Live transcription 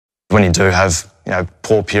When you do have,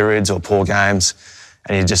 poor periods or poor games,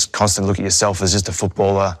 and you just constantly look at yourself as just a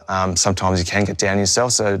footballer, sometimes you can get down on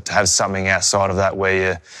yourself. So to have something outside of that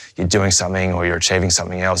where you're doing something or you're achieving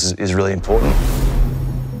something else is really important.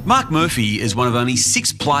 Marc Murphy is one of only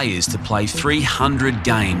 6 players to play 300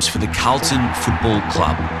 games for the Carlton Football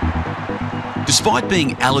Club. Despite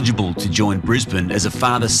being eligible to join Brisbane as a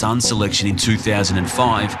father-son selection in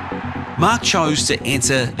 2005, Marc chose to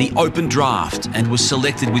enter the open draft and was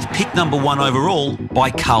selected with pick number 1 overall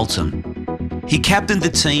by Carlton. He captained the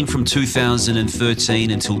team from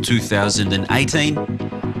 2013 until 2018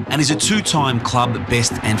 and is a 2-time club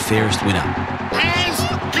best and fairest winner. As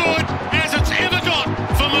good as it's ever got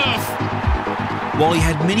for Murph. While he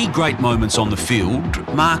had many great moments on the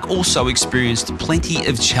field, Marc also experienced plenty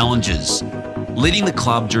of challenges, leading the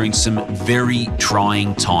club during some very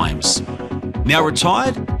trying times. Now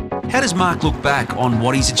retired, how does Marc look back on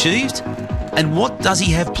what he's achieved? And what does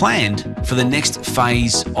he have planned for the next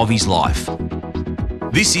phase of his life?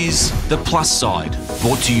 This is The Plus Side,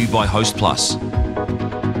 brought to you by Hostplus.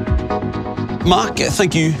 Marc,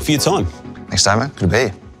 thank you for your time. Thanks, Damian. Good to be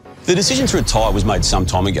here. The decision to retire was made some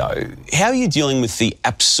time ago. How are you dealing with the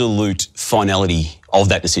absolute finality of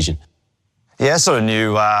that decision? Yeah, I sort of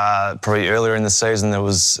knew probably earlier in the season that it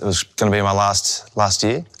was going to be my last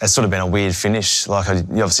year. It's sort of been a weird finish. You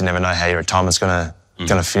obviously never know how your retirement's going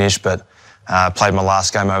to finish, but played my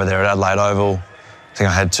last game over there at Adelaide Oval. I think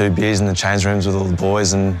I had 2 beers in the change rooms with all the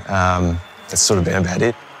boys, and that's sort of been about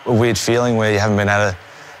it. A weird feeling where you haven't been able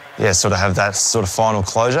to, sort of have that sort of final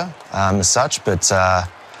closure as such. But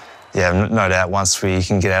no doubt once we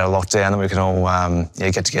can get out of lockdown, that we can all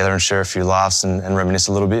get together and share a few laughs and reminisce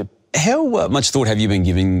a little bit. How much thought have you been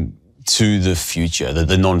giving to the future,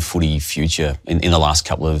 the non-footy future, in the last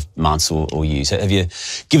couple of months or years? Have you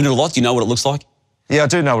given it a lot? Do you know what it looks like? Yeah, I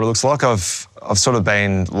do know what it looks like. I've sort of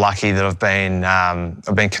been lucky that I've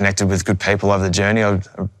been connected with good people over the journey. I've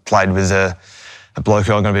played with a bloke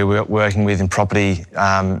who I'm going to be working with in property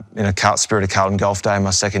in a Spirit of Carlton Golf Day in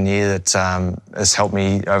my second year that has helped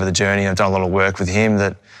me over the journey. I've done a lot of work with him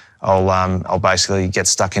that I'll basically get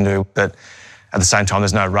stuck into. But at the same time,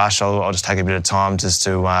 there's no rush. I'll just take a bit of time just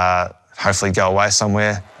to hopefully go away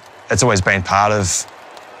somewhere. It's always been part of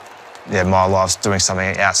my life's doing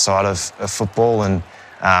something outside of football and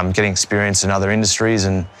getting experience in other industries.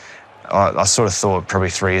 And I sort of thought probably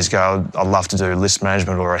 3 years ago I'd love to do list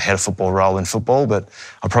management or a head of football role in football, but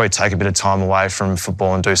I'll probably take a bit of time away from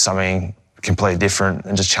football and do something completely different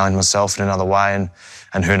and just challenge myself in another way.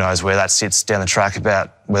 And who knows where that sits down the track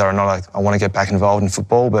about whether or not I want to get back involved in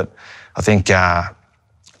football. But I think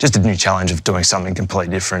just a new challenge of doing something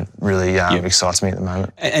completely different really excites me at the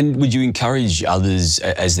moment. And would you encourage others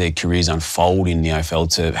as their careers unfold in the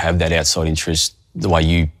AFL to have that outside interest the way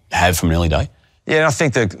you have from an early day? Yeah, I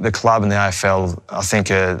think the club and the AFL, I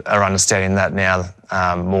think, are understanding that now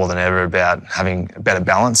more than ever about having a better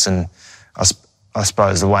balance. And I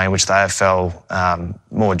suppose the way in which the AFL,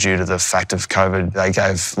 more due to the fact of COVID, they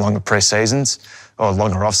gave longer pre-seasons, or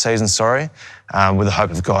longer off-seasons, with the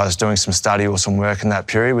hope of guys doing some study or some work in that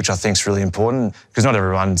period, which I think is really important because not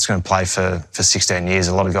everyone's going to play for 16 years.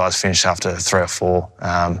 A lot of guys finish after 3 or 4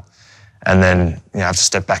 and then have to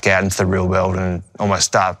step back out into the real world and almost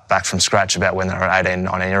start back from scratch about when they're an 18,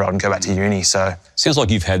 19-year-old and go back to uni. So sounds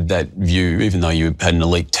like you've had that view, even though you had an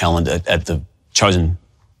elite talent at the chosen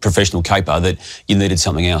professional caper, that you needed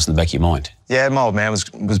something else in the back of your mind. Yeah, my old man was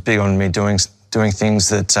big on me doing things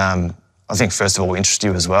that I think, first of all, interest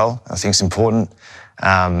you as well. I think it's important.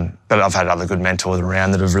 But I've had other good mentors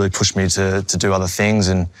around that have really pushed me to do other things,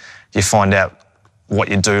 and you find out what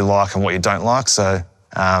you do like and what you don't like. So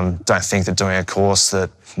don't think that doing a course that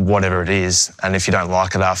whatever it is, and if you don't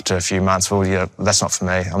like it after a few months, well, that's not for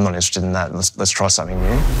me. I'm not interested in that. Let's try something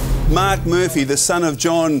new. Marc Murphy, the son of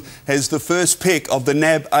John, has the first pick of the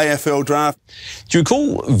NAB AFL draft. Do you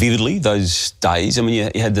recall vividly those days? I mean,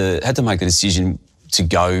 you had to make the decision to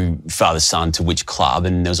go father-son to which club,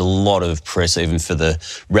 and there was a lot of press even for the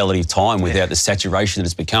relative time without the saturation that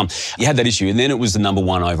it's become. You had that issue, and then it was the number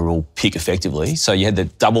 1 overall pick effectively, so you had the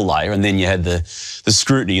double layer, and then you had the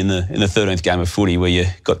scrutiny in the 13th game of footy where you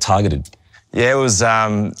got targeted. Yeah, it was,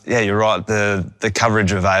 you're right, the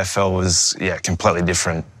coverage of AFL was, completely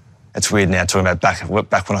different. It's weird now talking about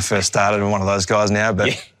back when I first started, I'm one of those guys now, but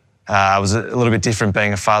it was a little bit different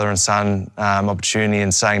being a father and son opportunity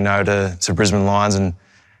and saying no to Brisbane Lions, and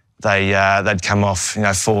they'd come off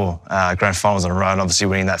 4 grand finals in a row and obviously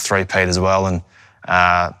winning that 3-peat as well. And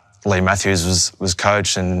Lee Matthews was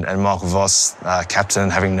coach and Michael Voss captain,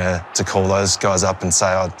 having to call those guys up and say,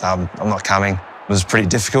 I'm not coming. It was pretty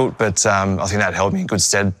difficult, but I think that held me in good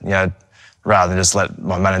stead. rather than just let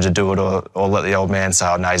my manager do it or let the old man say,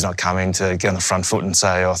 oh, no, he's not coming, to get on the front foot and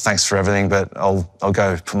say, oh, thanks for everything, but I'll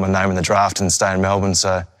go put my name in the draft and stay in Melbourne.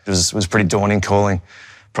 So it was pretty daunting calling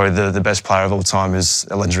probably the best player of all time who's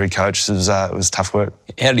a legendary coach. It was tough work.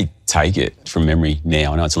 How did he take it from memory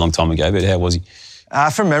now? I know it's a long time ago, but how was he?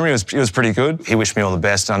 From memory, it was pretty good. He wished me all the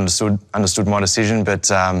best and understood my decision, but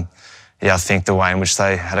yeah, I think the way in which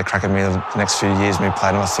they had a crack at me the next few years when we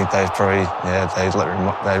played them, I think they probably,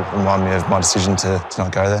 they remind me of my decision to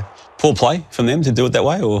not go there. Poor play from them to do it that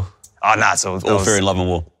way, or? Oh, no, it's all fair in love and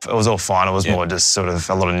war. It was all fine. It was more just sort of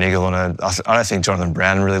a lot of niggle, and I don't think Jonathan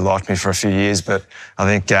Brown really liked me for a few years, but I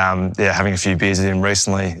think, having a few beers with him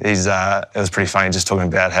recently, it was pretty funny just talking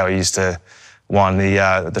about how he used to wind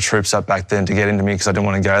the troops up back then to get into me because I didn't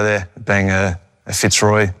want to go there, being a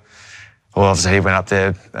Fitzroy. Well, obviously he went up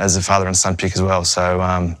there as a father and son pick as well. So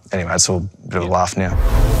anyway, it's all a bit of a laugh now.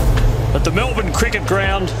 At the Melbourne Cricket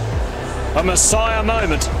Ground, a Messiah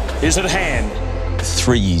moment is at hand.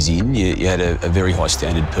 3 years in, you had a very high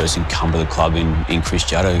standard person come to the club in Chris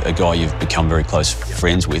Judd, a guy you've become very close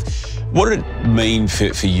friends with. What did it mean for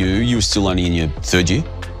you? You were still only in your third year?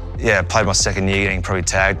 Yeah, I played my second year, getting probably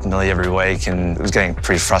tagged nearly every week, and it was getting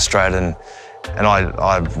pretty frustrated. And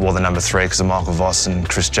I wore the number 3 because of Michael Voss and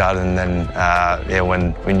Chris Judd. And then,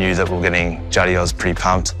 when we knew that we were getting Juddy, I was pretty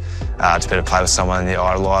pumped to be able to play with someone that you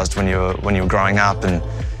idolised when you were growing up. And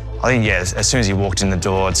I think, as soon as he walked in the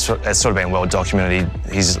door, it's sort of been well documented.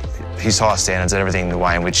 His high standards, everything, the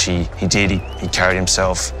way in which he did, he carried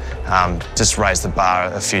himself, just raised the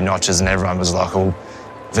bar a few notches, and everyone was like, well,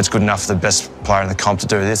 if it's good enough for the best player in the comp to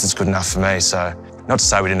do this, it's good enough for me. So, not to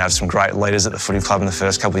say we didn't have some great leaders at the footy club in the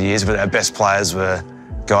first couple of years, but our best players were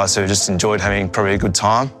guys who just enjoyed having probably a good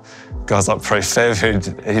time. Guys like probably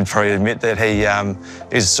Fev, he'd probably admit that he's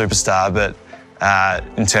a superstar, but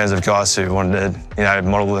in terms of guys who wanted to,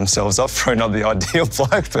 model themselves off, probably not the ideal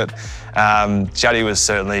bloke, but Juddy was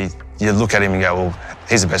certainly, you look at him and go, well,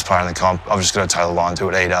 he's the best player in the comp. I've just got to toe the line, do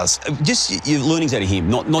what he does. Just your learnings out of him,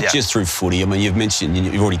 not just through footy. I mean, you've mentioned,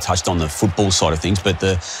 you've already touched on the football side of things, but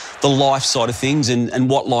the life side of things and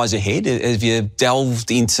what lies ahead. Have you delved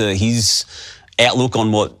into his outlook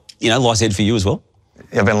on what, lies ahead for you as well?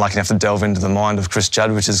 I've been lucky enough to delve into the mind of Chris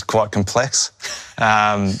Judd, which is quite complex.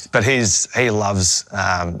 But he loves,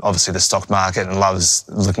 obviously, the stock market and loves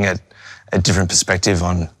looking at a different perspective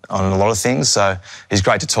on a lot of things. So he's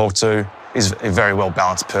great to talk to. He's a very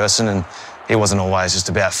well-balanced person, and he wasn't always just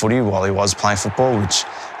about footy while he was playing football, which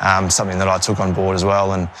something that I took on board as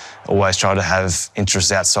well, and always try to have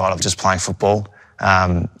interests outside of just playing football.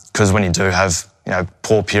 Because when you do have,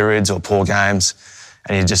 poor periods or poor games,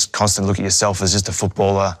 and you just constantly look at yourself as just a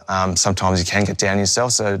footballer, sometimes you can get down on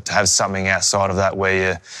yourself. So to have something outside of that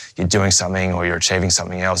where you're doing something or you're achieving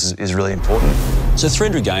something else is really important. So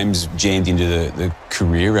 300 games jammed into the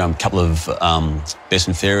career, a couple of best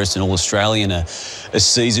and fairest and All-Australian, a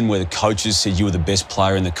season where the coaches said you were the best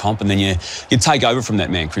player in the comp, and then you take over from that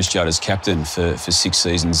man, Chris Judd, as captain for 6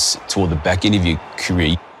 seasons toward the back end of your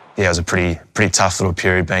career. Yeah, it was a pretty tough little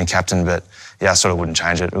period being captain, but yeah, I sort of wouldn't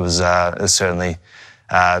change it. It was certainly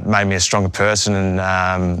made me a stronger person,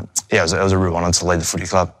 and it was a real honour to lead the footy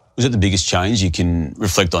club. Was it the biggest change you can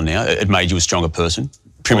reflect on now? It made you a stronger person?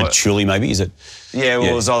 Prematurely, maybe, is it? Yeah,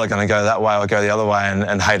 well, it was either going to go that way or go the other way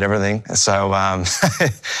and hate everything. So,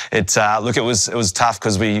 look, it was tough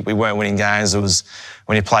because we weren't winning games. It was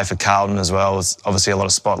when you play for Carlton as well. It was obviously a lot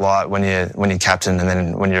of spotlight when you're captain, and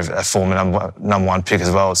then when you're a former number one pick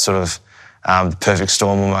as well. It's sort of the perfect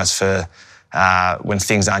storm almost for when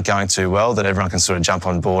things aren't going too well, that everyone can sort of jump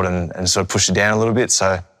on board and sort of push you down a little bit.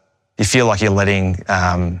 So you feel like you're letting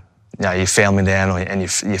your family down and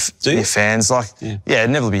your fans. Yeah,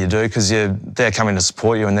 inevitably you do, because they're coming to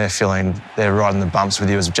support you and they're riding the bumps with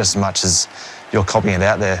you just as much as you're copying it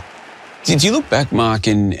out there. Did you look back, Mark,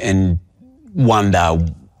 and wonder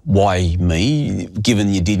why me, given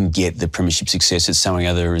you didn't get the premiership success that some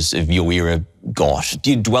others of your era got? Do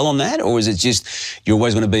you dwell on that, or is it just you're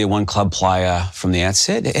always going to be a one-club player from the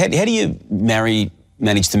outset? How do you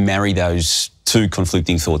manage to marry those two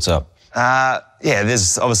conflicting thoughts up?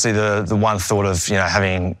 There's obviously the one thought of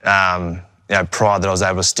having pride that I was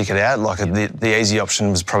able to stick it out. Like the easy option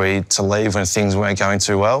was probably to leave when things weren't going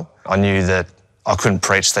too well. I knew that I couldn't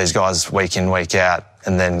preach these guys week in, week out,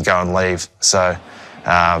 and then go and leave. So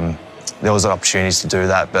there was opportunities to do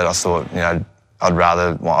that, but I thought I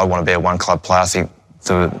want to be a one-club player. I think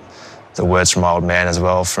the words from my old man as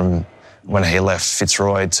well, from when he left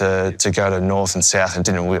Fitzroy to go to North and South, it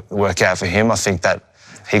didn't work out for him. I think that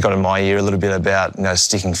he got in my ear a little bit about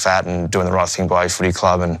sticking fat and doing the right thing by a footy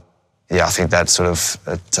club, and yeah, I think that sort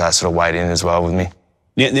of weighed in as well with me.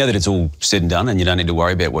 Now that it's all said and done and you don't need to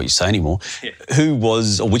worry about what you say anymore, who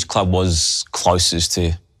was or which club was closest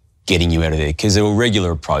to getting you out of there? Because there were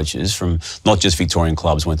regular approaches from not just Victorian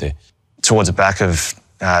clubs, weren't there? Towards the back of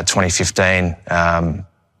 2015, and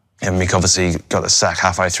Mick obviously got the sack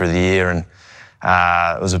halfway through the year, and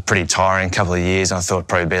it was a pretty tiring couple of years, and I thought it'd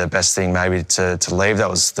probably be the best thing maybe to leave. That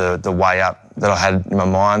was the way up that I had in my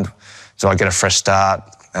mind. Do I get a fresh start,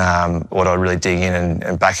 or do I really dig in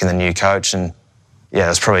and back in the new coach? And yeah, it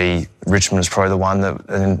was probably, Richmond was probably the one that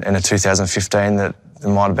in 2015 that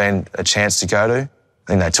there might have been a chance to go to. I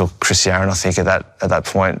think they took Chris Yarran, I think, at that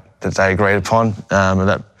point that they agreed upon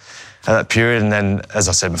at that period. And then, as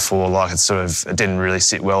I said before, like it didn't really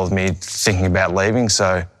sit well with me thinking about leaving.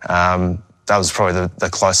 So that was probably the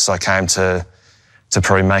closest I came to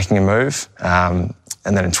probably making a move.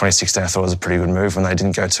 And then in 2016, I thought it was a pretty good move when they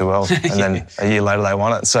didn't go too well. And then a year later, they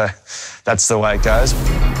won it. So that's the way it goes.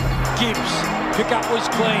 Gibbs, pick up was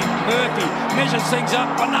clean. Murphy measures things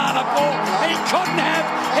up. Banana ball. He couldn't have.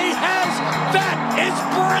 He has. That is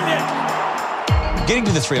brilliant. Getting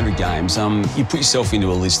to the 300 games, you put yourself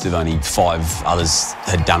into a list of only 5 others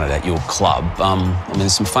had done it at your club. I mean,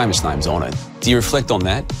 there's some famous names on it. Do you reflect on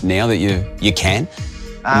that now that you can?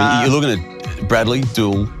 I mean, you're looking at Bradley,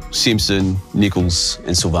 Doull, Simpson, Nichols and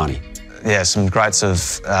Silvani. Yeah, some greats of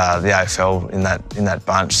the AFL in that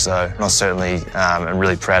bunch. So I certainly am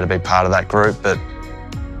really proud to be part of that group. But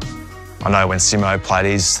I know when Simo played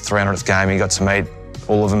his 300th game, he got to meet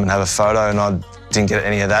all of them and have a photo, and I didn't get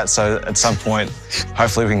any of that. So at some point,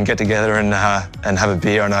 hopefully we can get together and have a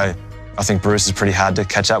beer. I think Bruce is pretty hard to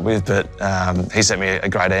catch up with, but he sent me a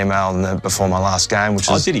great email before my last game, which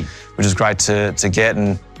is great to get.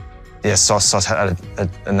 And yeah, Sauce had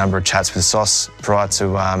a number of chats with Sauce prior to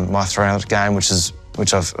my 300th game,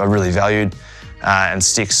 which I really valued. And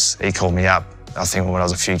Sticks, he called me up, I think when I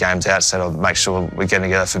was a few games out, said I'll make sure we're getting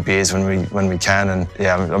together for beers when we can. And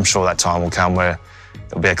yeah, I'm sure that time will come where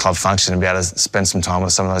there'll be a club function and be able to spend some time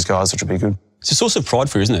with some of those guys, which will be good. It's a source of pride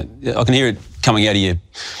for you, isn't it? I can hear it coming out of your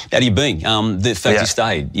being. The fact you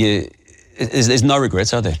stayed. There's no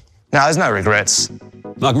regrets, are there? No, there's no regrets.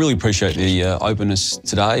 Marc, really appreciate the openness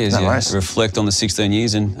today as you reflect on the 16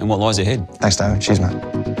 years and what lies ahead. Thanks, Damian. Cheers,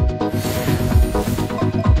 mate.